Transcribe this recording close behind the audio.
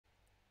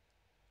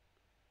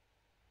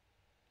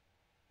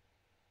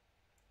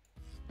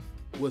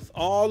with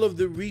all of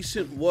the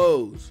recent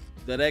woes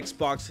that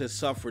Xbox has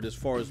suffered as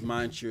far as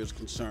mindshare is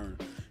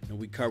concerned, and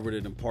we covered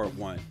it in part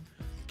 1,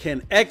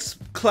 can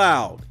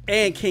XCLOUD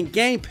and can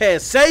Game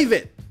Pass save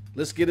it?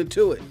 Let's get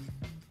into it.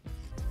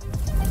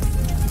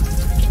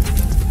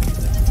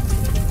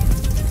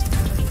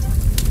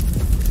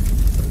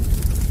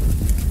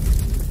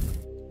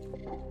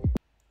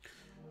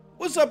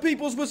 What's up,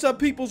 peoples? What's up,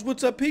 peoples?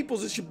 What's up,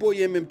 peoples? It's your boy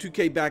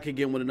MM2K back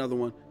again with another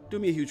one. Do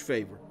me a huge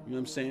favor, you know what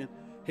I'm saying?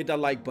 Hit that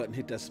like button,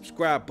 hit that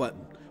subscribe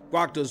button.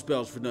 Rock those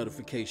bells for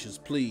notifications,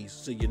 please,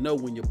 so you know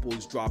when your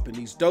boy's dropping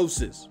these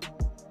doses.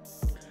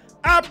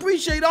 I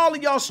appreciate all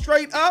of y'all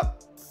straight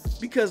up,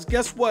 because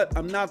guess what?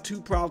 I'm not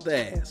too proud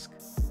to ask.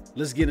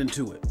 Let's get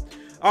into it.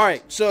 All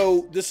right,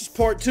 so this is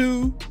part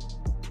 2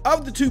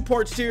 of the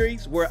 2-part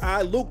series where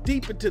I look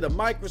deep into the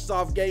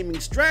Microsoft gaming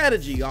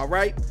strategy, all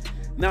right?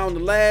 Now, in the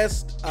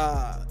last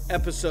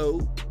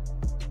episode,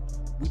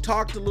 we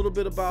talked a little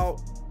bit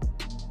about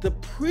the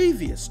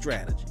previous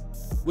strategy,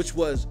 which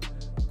was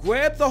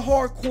grab the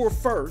hardcore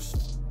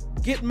first,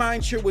 get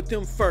mindshare with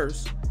them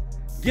first,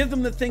 give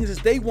them the things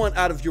that they want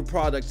out of your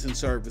products and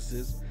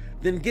services,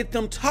 then get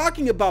them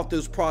talking about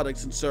those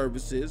products and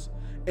services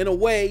in a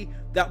way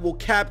that will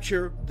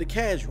capture the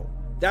casual.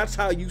 That's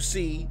how you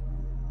see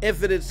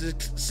infinite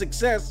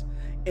success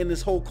in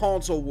this whole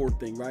console war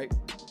thing, right?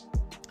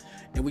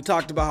 And we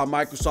talked about how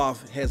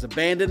Microsoft has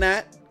abandoned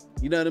that,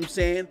 you know what I'm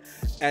saying,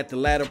 at the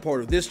latter part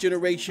of this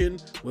generation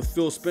with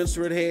Phil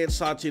Spencer at head,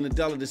 Satya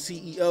Nadella, the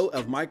CEO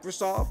of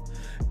Microsoft.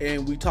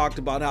 And we talked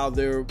about how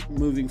they're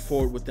moving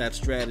forward with that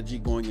strategy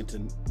going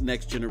into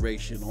next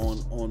generation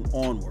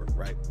onward,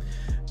 right?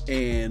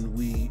 And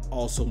we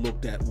also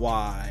looked at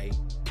why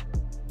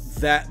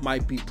that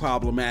might be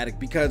problematic,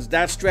 because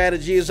that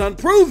strategy is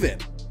unproven.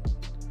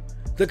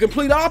 The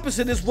complete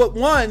opposite is what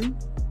won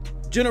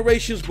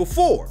generations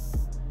before.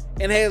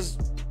 And has,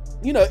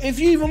 you know, if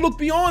you even look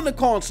beyond the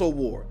console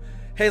war,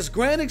 has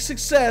granted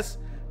success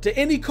to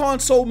any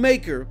console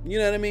maker, you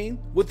know what I mean,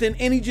 within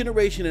any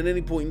generation at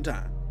any point in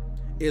time,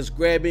 is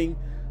grabbing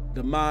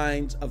the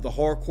minds of the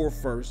hardcore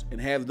first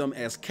and have them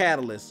as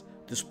catalysts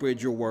to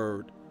spread your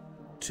word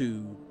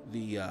to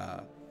the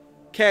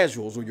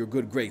casuals, or your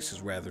good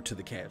graces rather, to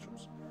the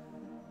casuals.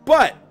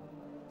 But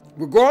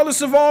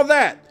regardless of all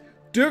that,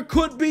 there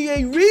could be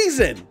a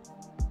reason.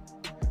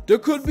 There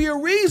could be a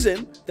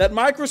reason that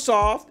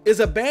Microsoft is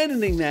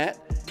abandoning that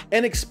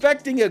and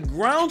expecting a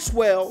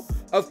groundswell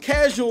of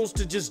casuals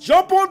to just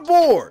jump on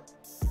board,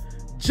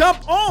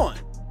 jump on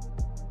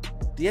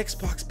the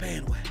Xbox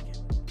bandwagon.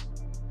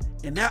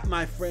 And that,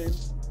 my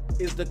friends,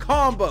 is the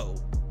combo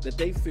that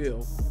they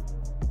feel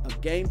of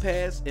Game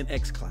Pass and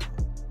XCloud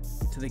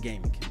to the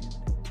gaming community,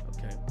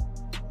 okay?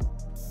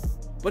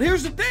 But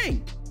here's the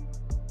thing.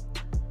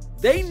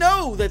 They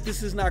know that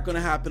this is not going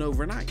to happen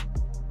overnight.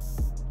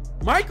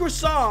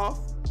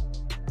 Microsoft,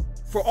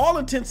 for all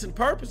intents and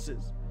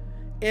purposes,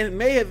 and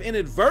may have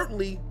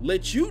inadvertently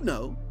let you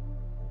know,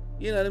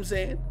 you know what I'm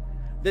saying,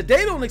 that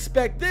they don't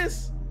expect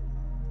this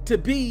to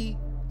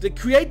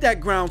create that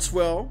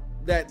groundswell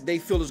that they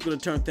feel is going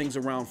to turn things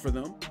around for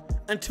them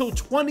until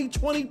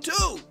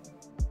 2022.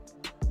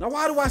 Now,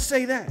 why do I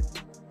say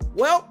that?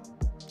 Well,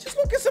 just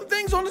look at some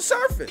things on the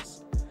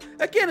surface.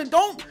 Again, and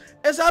don't,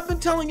 as I've been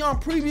telling you on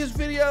previous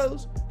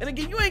videos, and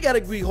again, you ain't got to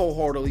agree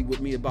wholeheartedly with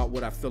me about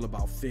what I feel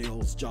about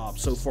Phil's job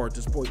so far at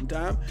this point in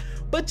time,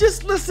 but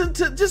just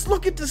just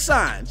look at the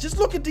signs, just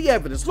look at the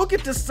evidence, look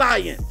at the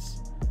science.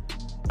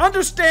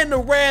 Understand the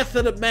wrath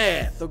of the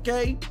math,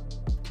 okay?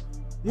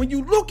 When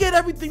you look at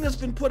everything that's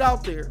been put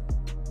out there,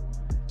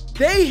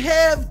 they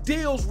have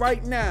deals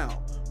right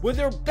now where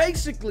they're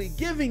basically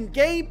giving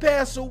Game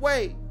Pass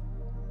away.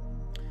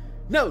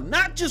 No,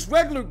 not just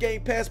regular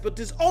Game Pass, but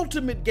this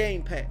ultimate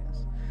Game Pass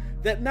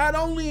that not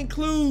only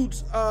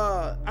includes,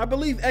 I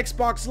believe,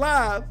 Xbox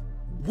Live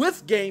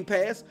with Game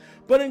Pass,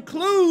 but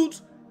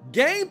includes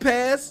Game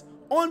Pass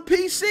on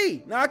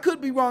PC. Now, I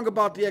could be wrong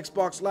about the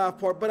Xbox Live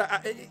part,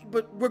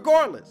 but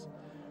regardless,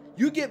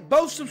 you get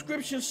both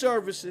subscription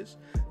services,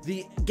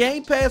 the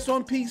Game Pass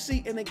on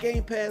PC and the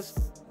Game Pass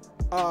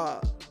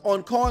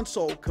on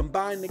console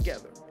combined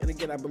together. And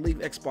again, I believe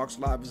Xbox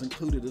Live is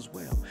included as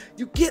well.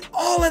 You get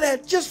all of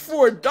that just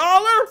for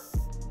 $1?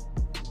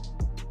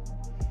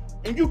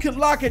 And you can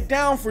lock it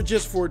down for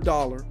just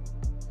 $1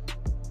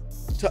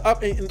 to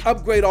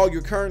upgrade all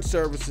your current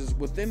services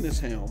within this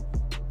helm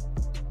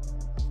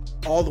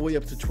all the way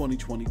up to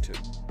 2022.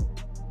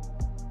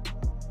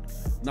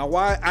 Now,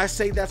 why I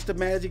say that's the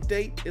magic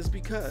date is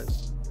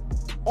because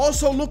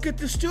also look at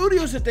the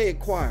studios that they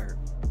acquired.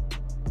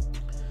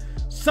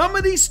 Some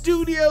of these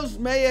studios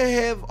may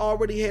have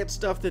already had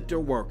stuff that they're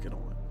working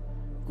on.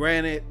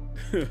 Granted,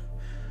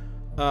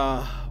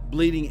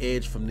 Bleeding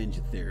Edge from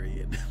Ninja Theory,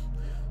 and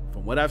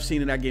from what I've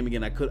seen in that game,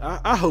 again,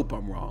 I hope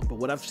I'm wrong, but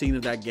what I've seen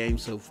of that game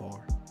so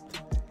far,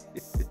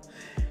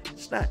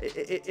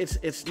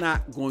 it's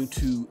not going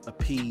to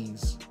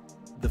appease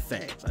the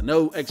fans. I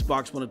know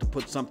Xbox wanted to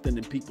put something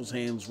in people's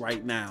hands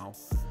right now,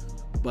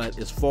 but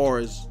as far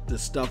as the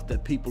stuff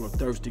that people are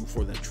thirsting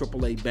for, that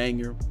AAA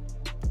banger,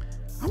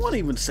 I won't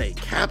even say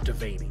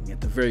captivating at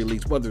the very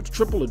least, whether it's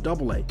triple or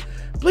double A.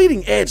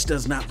 Bleeding Edge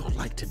does not look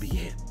like to be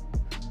it.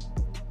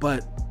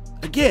 But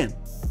again,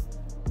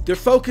 their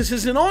focus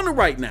isn't on it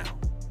right now.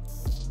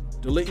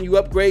 They're letting you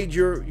upgrade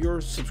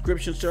your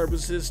subscription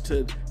services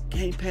to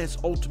Game Pass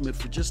Ultimate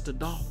for just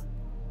 $1.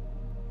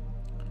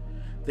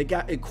 They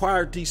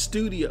acquired these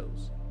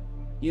studios,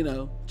 you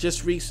know,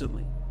 just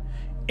recently.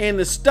 And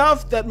the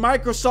stuff that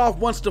Microsoft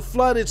wants to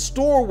flood its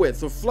store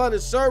with, or flood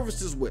its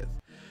services with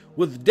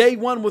day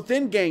one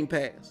within Game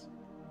Pass,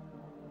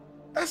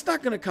 that's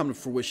not going to come to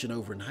fruition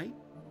overnight.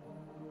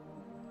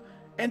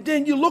 And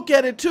then you look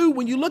at it too,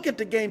 when you look at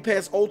the Game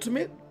Pass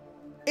Ultimate,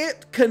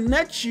 it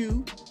connects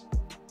you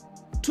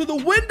to the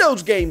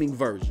Windows gaming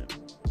version,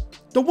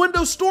 the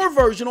Windows Store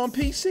version on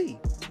PC.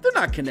 They're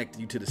not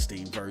connecting you to the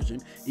Steam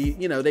version.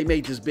 You know, they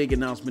made this big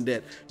announcement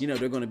that, you know,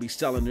 they're going to be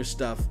selling their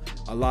stuff,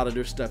 a lot of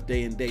their stuff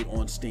day and date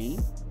on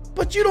Steam.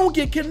 But you don't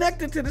get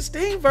connected to the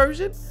Steam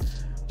version.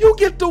 You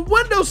get the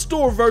Windows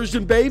Store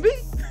version, baby.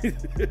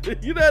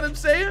 You know what I'm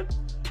saying?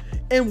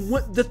 And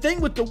the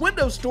thing with the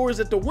Windows Store is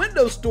that the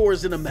Windows Store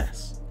is in a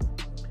mess.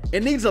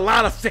 It needs a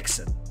lot of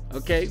fixing,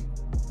 okay?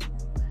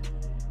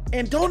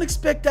 And don't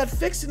expect that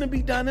fixing to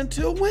be done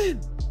until when?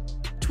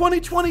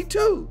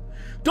 2022.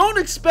 Don't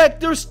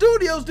expect their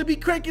studios to be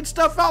cranking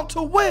stuff out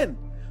till when?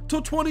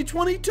 Till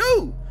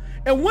 2022.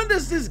 And when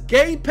does this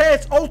Game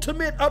Pass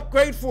Ultimate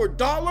upgrade for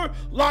 $1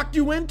 lock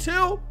you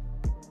until?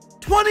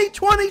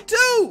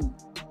 2022.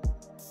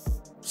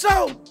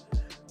 So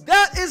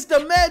that is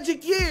the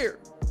magic year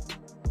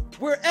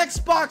where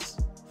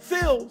Xbox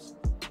feels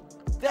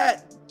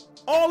that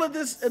all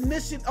these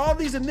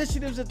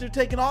initiatives that they're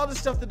taking, all the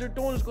stuff that they're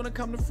doing is going to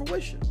come to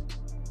fruition.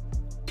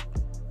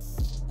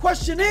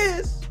 Question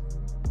is,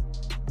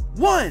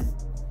 one,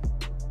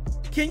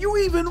 can you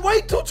even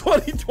wait till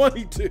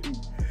 2022?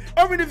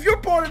 I mean, if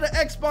you're part of the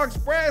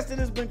Xbox brass that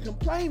has been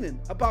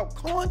complaining about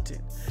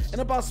content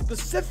and about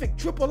specific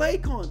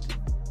AAA content,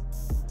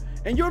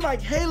 and you're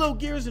like Halo,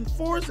 Gears, and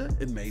Forza,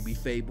 and maybe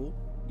Fable,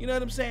 you know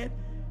what I'm saying?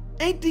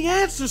 Ain't the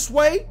answer,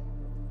 Sway.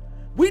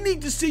 We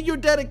need to see your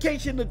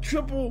dedication to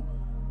AAA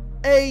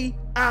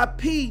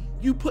IP,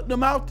 you putting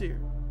them out there.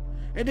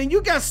 And then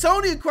you got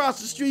Sony across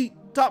the street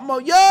talking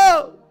about,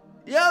 yo,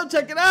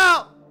 check it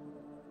out.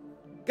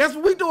 Guess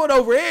what we doing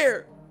over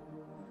here?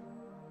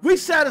 We're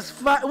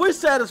satisfying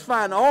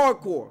the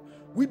hardcore.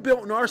 We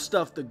building our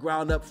stuff the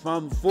ground up for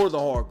the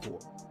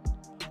hardcore.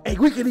 And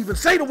we can even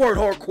say the word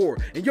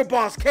hardcore, and your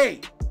boss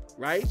can't,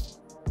 right?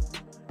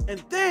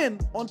 And then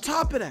on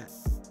top of that,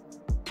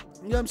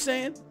 you know what I'm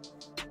saying?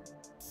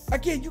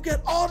 Again, you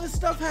got all this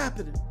stuff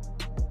happening.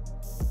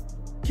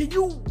 Can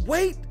you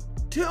wait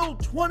till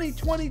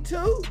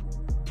 2022?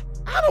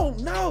 I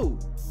don't know.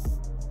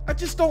 I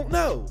just don't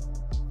know.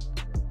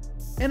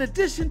 In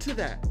addition to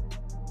that,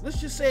 let's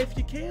just say if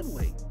you can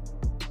wait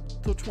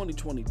till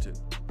 2022,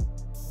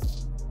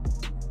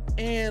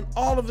 and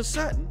all of a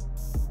sudden,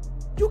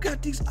 you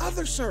got these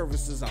other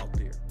services out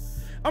there.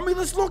 I mean,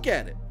 let's look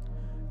at it.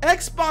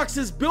 Xbox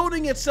is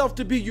building itself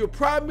to be your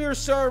primary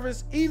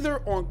service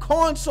either on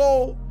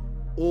console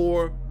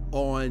or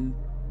on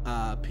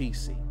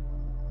PC.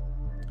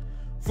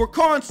 For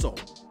console,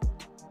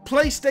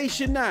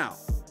 PlayStation Now.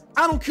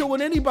 I don't care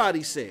what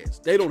anybody says.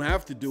 They don't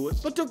have to do it,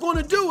 but they're going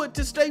to do it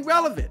to stay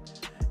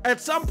relevant.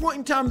 At some point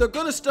in time, they're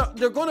going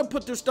to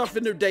put their stuff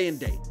in their day and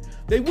date.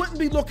 They wouldn't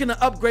be looking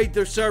to upgrade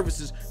their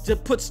services to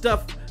put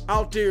stuff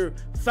out there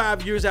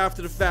 5 years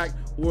after the fact,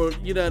 or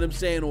you know what I'm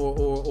saying,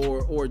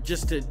 or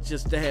just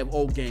to have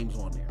old games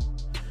on there.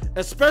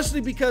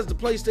 Especially because the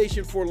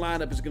PlayStation 4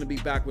 lineup is going to be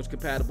backwards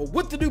compatible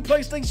with the new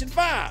PlayStation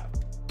 5.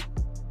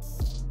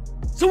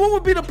 So what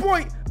would be the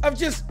point of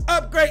just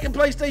upgrading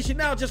PlayStation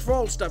Now just for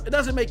old stuff? It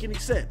doesn't make any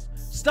sense.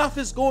 Stuff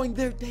is going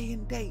there day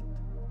and date.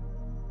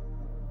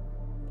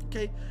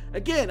 Okay?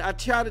 Again, I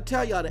try to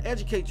tell y'all to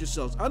educate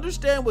yourselves.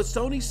 Understand what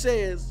Sony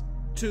says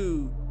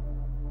to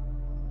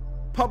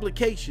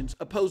publications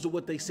opposed to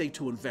what they say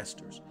to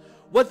investors.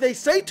 What they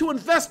say to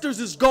investors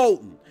is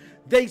golden.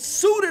 They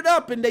suit it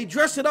up and they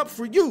dress it up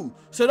for you.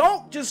 So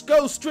don't just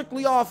go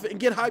strictly off and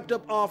get hyped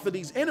up off of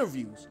these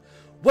interviews.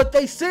 What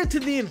they said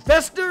to the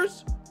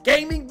investors,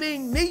 gaming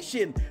being niche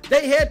and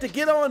they had to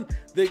get on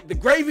the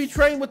gravy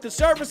train with the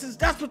services,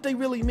 that's what they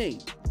really mean.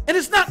 And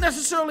it's not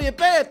necessarily a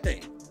bad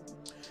thing.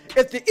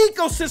 If the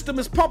ecosystem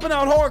is pumping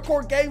out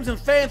hardcore games and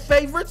fan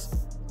favorites,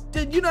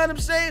 then you know what I'm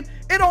saying?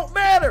 It don't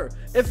matter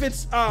if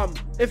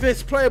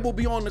it's playable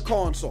beyond the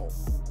console.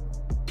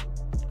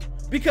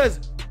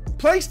 Because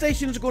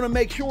PlayStation is going to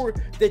make sure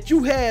that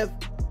you have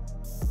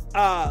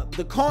I'll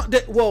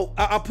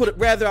put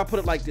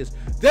it like this.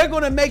 They're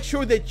going to make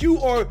sure that you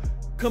are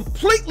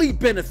completely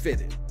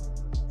benefited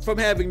from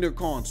having their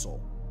console,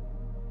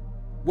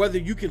 whether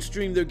you can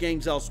stream their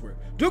games elsewhere.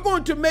 They're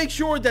going to make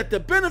sure that the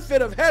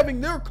benefit of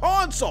having their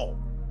console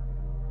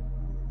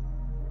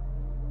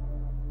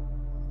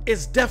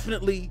is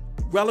definitely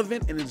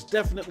relevant and is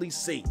definitely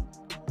seen.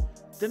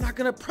 They're not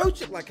going to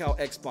approach it like how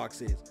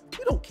Xbox is.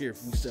 We don't care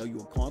if we sell you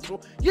a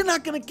console. You're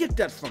not going to get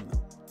that from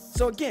them.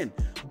 So again,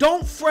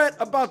 don't fret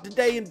about the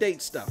day and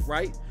date stuff,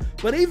 right?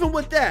 But even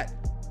with that,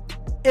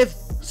 if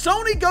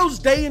Sony goes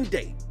day and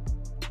date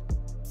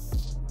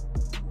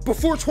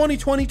before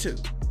 2022,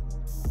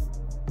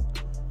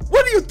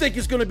 what do you think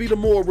is going to be the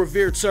more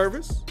revered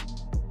service?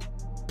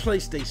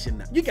 PlayStation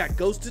Now. You got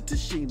Ghost of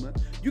Tsushima,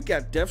 you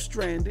got Death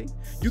Stranding,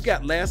 you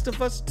got Last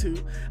of Us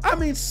 2. I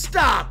mean,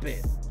 stop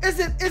it. Is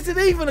it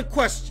even a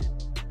question?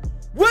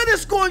 What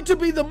is going to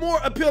be the more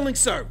appealing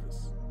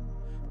service?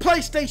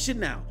 PlayStation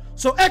Now.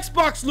 So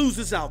Xbox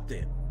loses out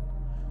then.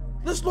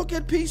 Let's look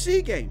at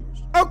PC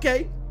gamers.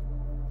 Okay.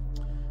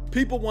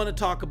 People want to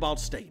talk about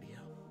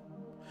Stadia.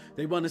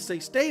 They want to say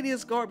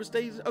Stadia's garbage.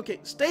 Okay,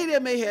 Stadia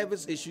may have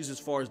its issues as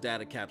far as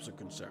data caps are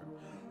concerned.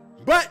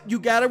 But you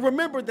got to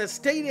remember that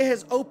Stadia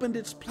has opened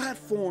its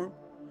platform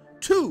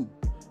to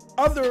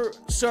other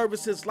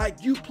services like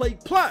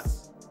Uplay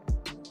Plus.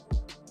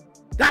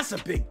 That's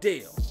a big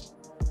deal.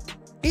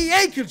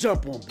 EA could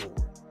jump on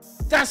board.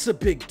 That's a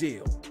big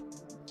deal.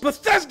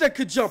 Bethesda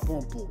could jump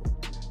on board.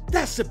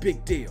 That's a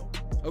big deal.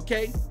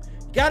 Okay?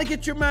 You got to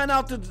get your mind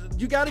out.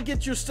 You got to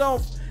get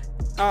yourself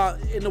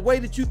in the way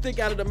that you think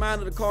out of the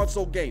mind of the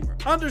console gamer.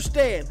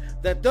 Understand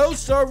that those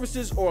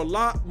services are a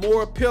lot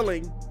more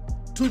appealing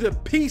to the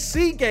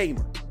PC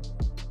gamer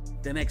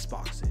than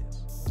Xbox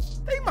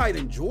is. They might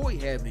enjoy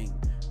having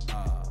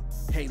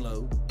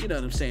Halo, you know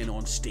what I'm saying,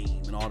 on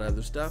Steam and all that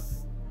other stuff.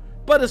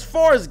 But as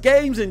far as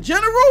games in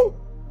general,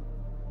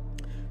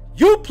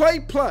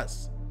 Uplay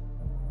Plus,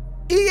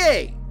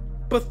 EA,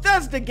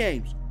 Bethesda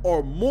games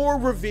are more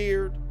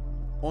revered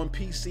on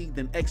PC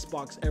than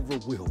Xbox ever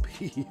will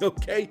be,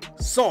 okay?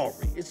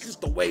 Sorry, it's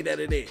just the way that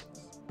it is.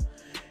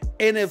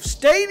 And if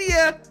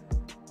Stadia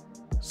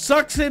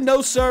sucks in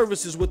those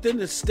services within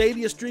the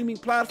Stadia streaming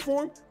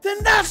platform,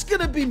 then that's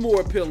gonna be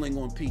more appealing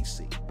on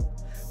PC.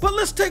 But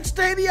let's take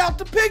Stadia out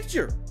the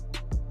picture.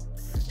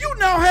 You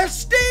now have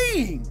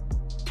Steam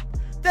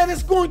that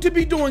is going to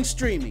be doing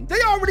streaming. They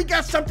already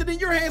got something in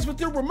your hands with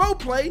their remote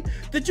play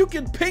that you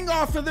can ping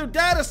off of their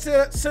data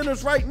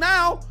centers right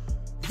now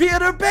via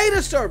their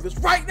beta service.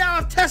 Right now,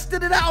 I've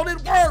tested it out,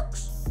 it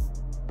works.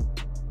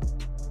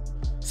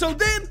 So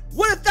then,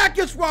 what if that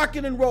gets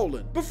rocking and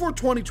rolling before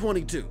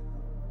 2022?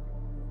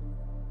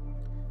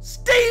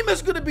 Steam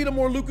is going to be the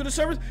more lucrative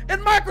service, and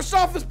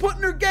Microsoft is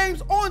putting their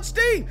games on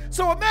Steam.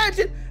 So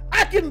imagine,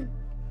 I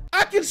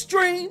can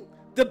stream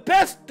the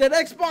best that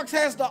Xbox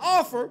has to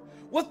offer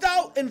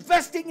without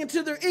investing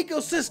into their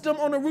ecosystem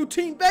on a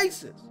routine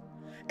basis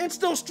and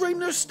still stream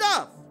their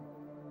stuff.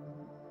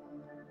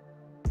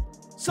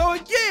 So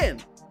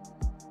again,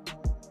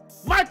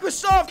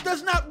 Microsoft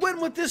does not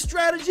win with this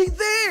strategy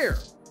there.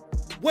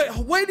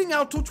 Waiting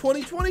out till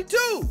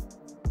 2022.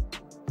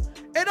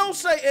 And don't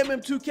say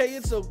MM2K,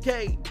 it's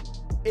okay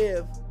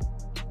if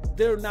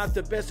they're not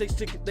the best,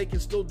 they can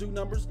still do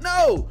numbers.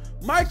 No,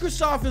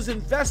 Microsoft is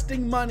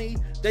investing money.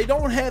 They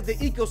don't have the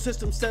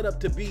ecosystem set up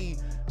to be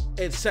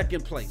in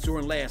second place or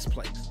in last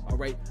place, all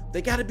right?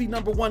 They gotta be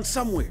number one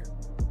somewhere.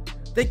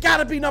 They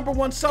gotta be number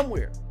one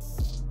somewhere.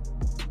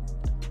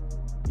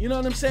 You know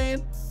what I'm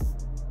saying?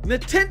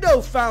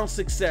 Nintendo found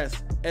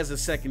success as a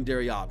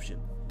secondary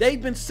option.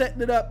 They've been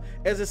setting it up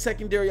as a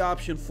secondary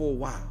option for a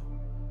while.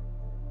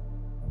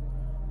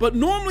 But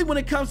normally when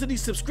it comes to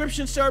these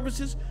subscription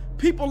services,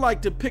 people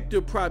like to pick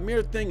their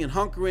primary thing and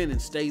hunker in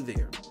and stay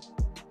there.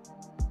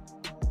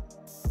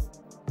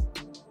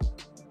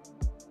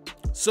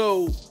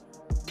 So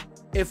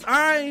if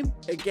I'm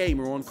a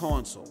gamer on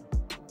console,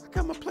 I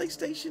got my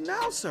PlayStation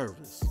Now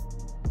service.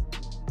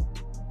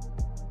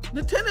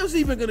 Nintendo's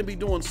even going to be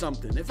doing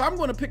something. If I'm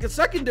going to pick a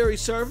secondary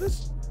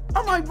service,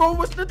 I might roll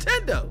with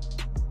Nintendo.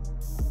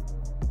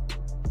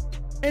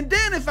 And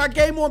then if I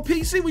game on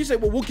PC, we say,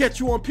 well, we'll get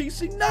you on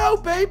PC. No,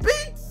 baby.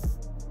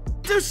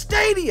 There's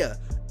Stadia.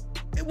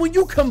 When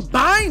you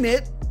combine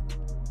it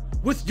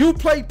with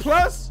Uplay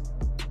Plus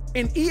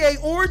and EA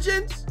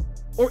Origins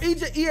or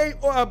EA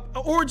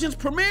Origins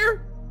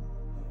Premier,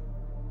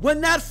 when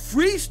that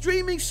free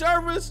streaming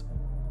service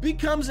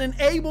becomes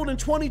enabled in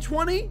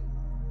 2020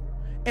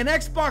 and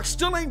Xbox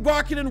still ain't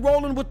rocking and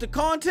rolling with the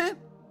content,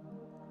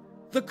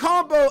 the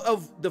combo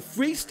of the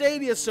free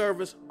Stadia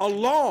service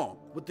along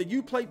with the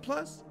Uplay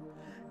Plus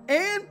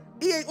and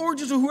EA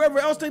Origins or whoever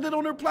else they did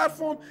on their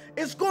platform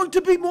is going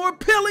to be more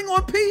appealing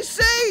on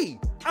PC.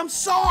 I'm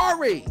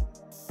sorry.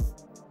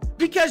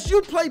 Because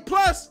Uplay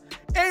Plus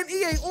and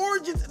EA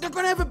Origins, they're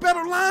going to have a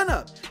better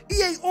lineup.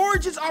 EA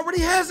Origins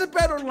already has a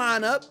better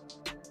lineup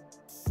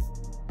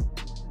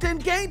than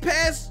Game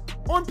Pass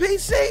on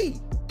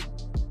PC.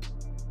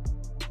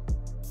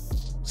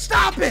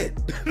 Stop it.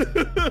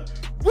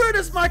 Where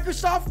does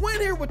Microsoft win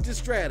here with this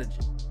strategy?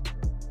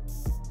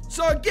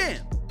 So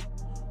again,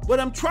 what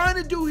I'm trying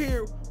to do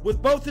here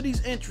with both of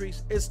these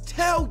entries is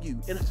tell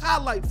you and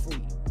highlight for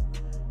you,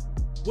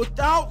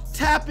 without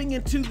tapping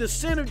into the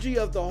synergy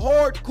of the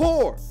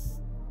hardcore,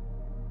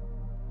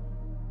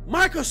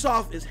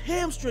 Microsoft is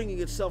hamstringing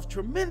itself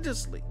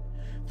tremendously.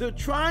 They're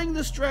trying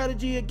the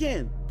strategy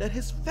again that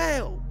has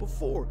failed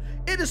before.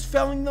 It is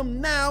failing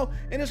them now,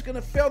 and it's going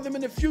to fail them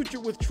in the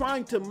future with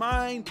trying to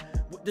mine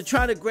they're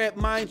trying to grab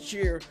mind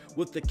share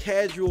with the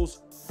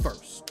casuals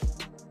first.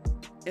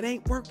 It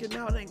ain't working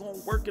now. It ain't going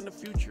to work in the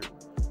future.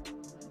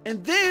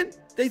 And then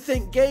they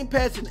think Game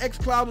Pass and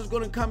XCloud is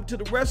going to come to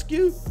the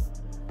rescue.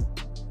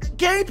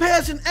 Game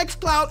Pass and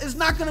XCloud is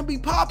not going to be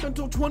popping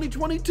until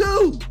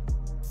 2022.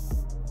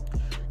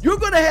 You're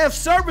going to have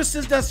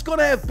services that's going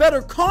to have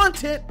better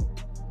content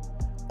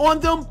on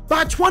them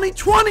by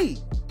 2020.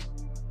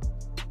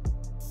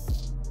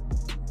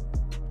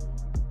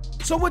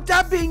 So with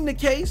that being the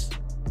case,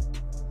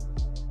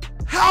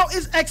 how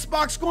is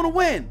Xbox going to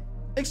win?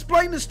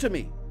 Explain this to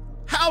me.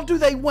 How do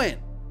they win?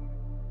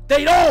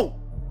 They don't.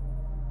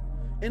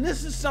 And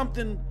this is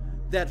something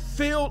that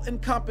Phil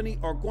and company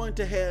are going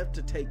to have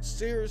to take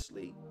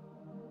seriously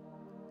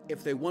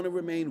if they want to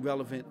remain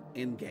relevant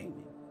in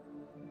gaming.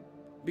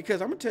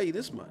 Because I'm going to tell you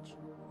this much.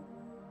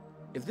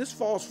 If this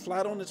falls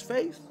flat on its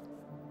face,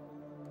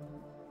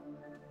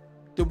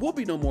 there will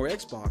be no more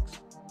Xbox.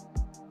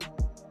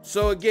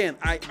 So again,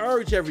 I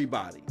urge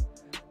everybody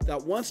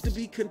that wants to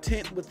be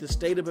content with the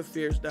state of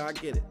affairs. Now I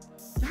get it.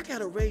 Y'all got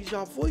to raise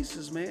y'all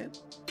voices, man.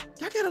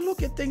 Y'all got to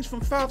look at things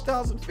from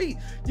 5,000 feet.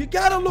 You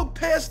got to look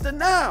past the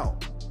now.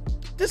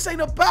 This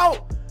ain't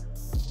about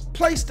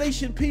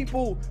PlayStation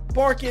people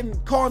barking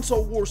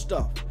console war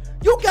stuff.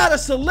 You got to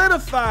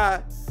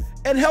solidify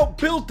and help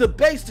build the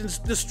base and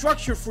the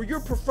structure for your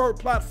preferred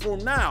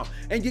platform now.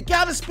 And you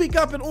got to speak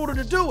up in order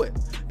to do it.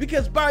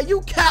 Because by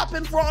you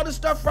capping for all this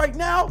stuff right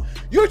now,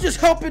 you're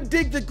just helping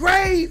dig the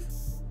grave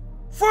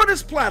for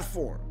this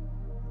platform.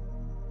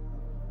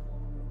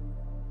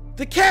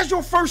 The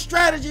casual first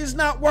strategy is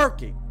not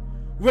working.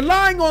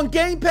 Relying on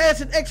Game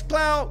Pass and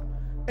XCloud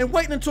and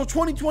waiting until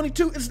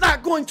 2022 is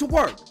not going to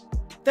work.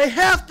 They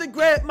have to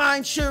grab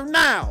mind share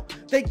now.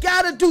 They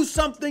got to do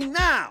something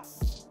now.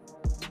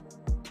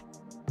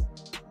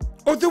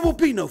 Or there will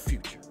be no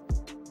future.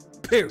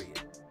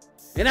 Period.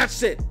 And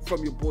that's it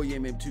from your boy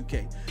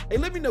MM2K. Hey,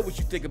 let me know what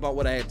you think about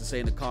what I had to say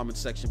in the comment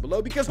section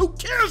below, because who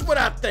cares what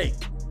I think?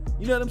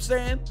 You know what I'm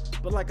saying?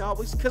 But like I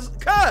always,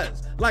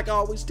 like I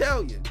always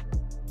tell you,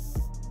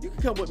 you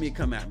can come with me and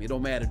come at me. It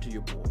don't matter to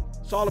your boy.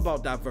 It's all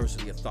about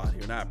diversity of thought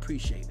here, and I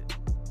appreciate it.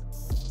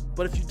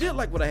 But if you did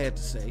like what I had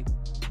to say,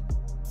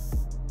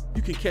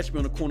 you can catch me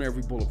on the corner of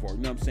every boulevard.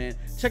 You know what I'm saying?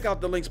 Check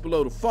out the links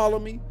below to follow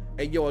me.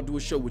 And yo, I do a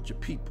show with your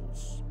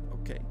peoples.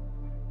 Okay?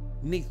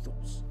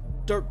 Neethles,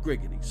 Dirk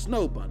Griggity,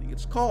 Snow Bunny.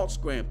 It's called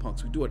Scram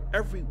Punks. We do it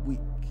every week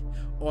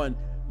on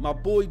my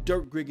boy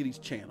Dirk Griggity's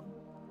channel.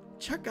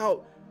 Check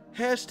out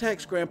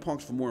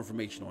 #ScramPunks for more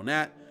information on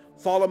that.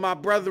 Follow my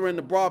brethren,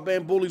 the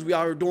Broadband Bullies. We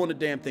out here doing the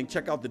damn thing.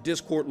 Check out the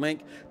Discord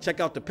link. Check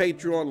out the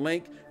Patreon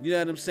link. You know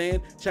what I'm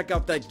saying? Check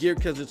out that gear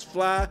because it's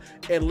fly.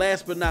 And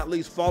last but not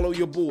least, follow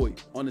your boy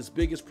on his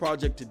biggest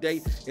project to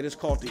date. It is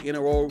called the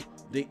NRO.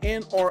 The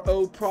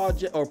NRO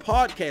project or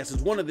podcast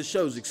is one of the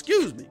shows,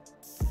 excuse me.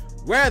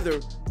 Rather,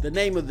 the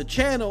name of the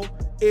channel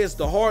is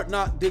the Hard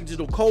Knock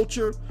Digital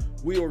Culture.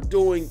 We are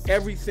doing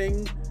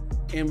everything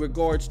in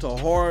regards to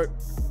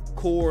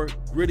hardcore,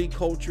 gritty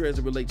culture as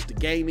it relates to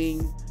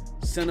gaming,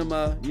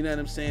 cinema, you know what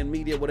I'm saying,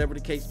 media, whatever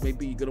the case may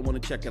be. You're going to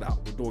want to check it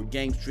out. We're doing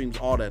game streams,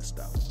 all that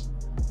stuff.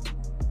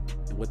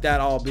 And with that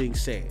all being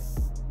said,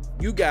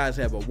 you guys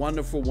have a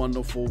wonderful,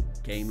 wonderful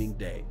gaming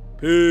day.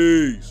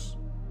 Peace.